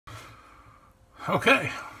Okay,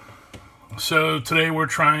 so today we're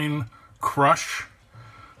trying Crush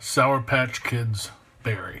Sour Patch Kids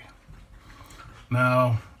Berry.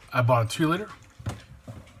 Now, I bought a 2-liter,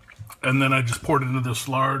 and then I just poured it into this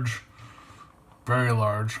large, very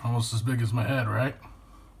large, almost as big as my head, right?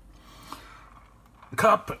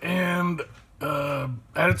 Cup, and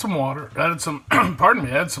added some water, added some,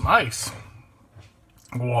 added some ice.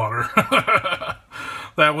 Water.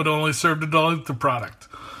 That would only serve to dilute the product.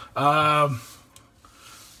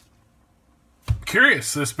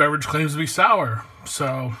 Curious, this beverage claims to be sour,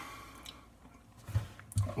 so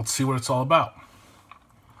let's see what it's all about.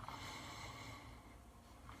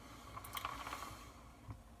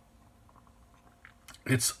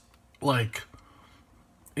 It's like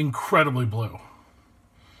incredibly blue,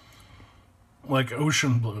 like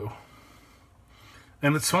ocean blue,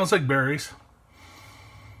 and it smells like berries.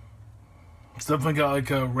 It's definitely got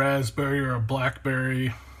like a raspberry or a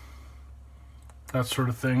blackberry, that sort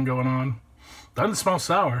of thing going on. Doesn't smell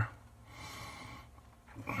sour.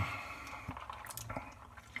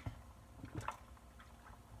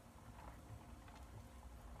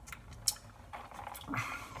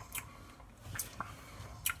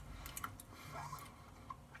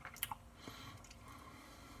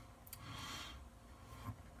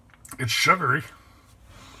 It's sugary.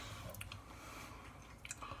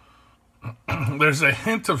 There's a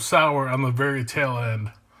hint of sour on the very tail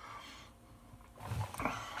end.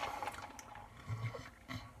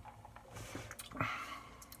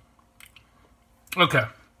 Okay,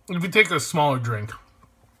 if you take a smaller drink,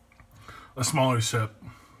 a smaller sip,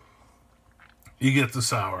 you get the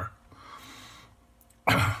sour.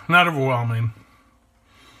 Not overwhelming.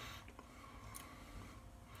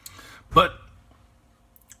 But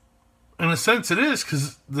in a sense it is,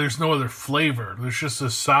 because there's no other flavor. There's just a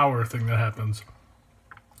sour thing that happens.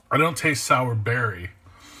 I don't taste sour berry,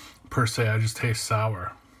 per se. I just taste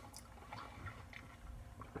sour.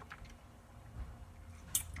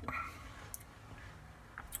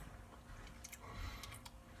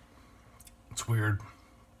 It's weird.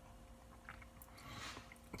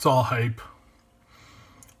 It's all hype.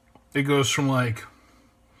 It goes from like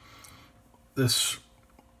this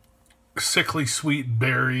sickly sweet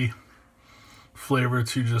berry flavor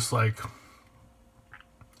to just like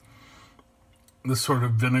this sort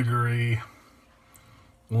of vinegary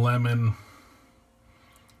lemon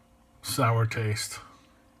sour taste.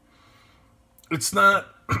 It's not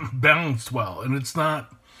balanced well, and it's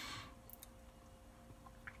not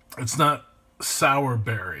sour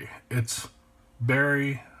berry. It's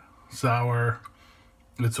berry, sour,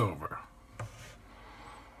 it's over.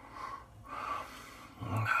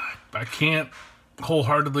 I can't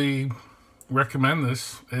wholeheartedly recommend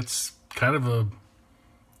this. It's kind of a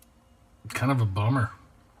bummer.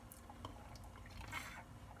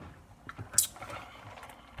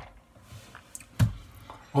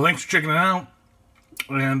 Well, thanks for checking it out,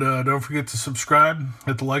 and don't forget to subscribe,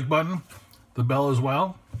 hit the like button, the bell as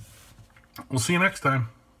well. We'll see you next time.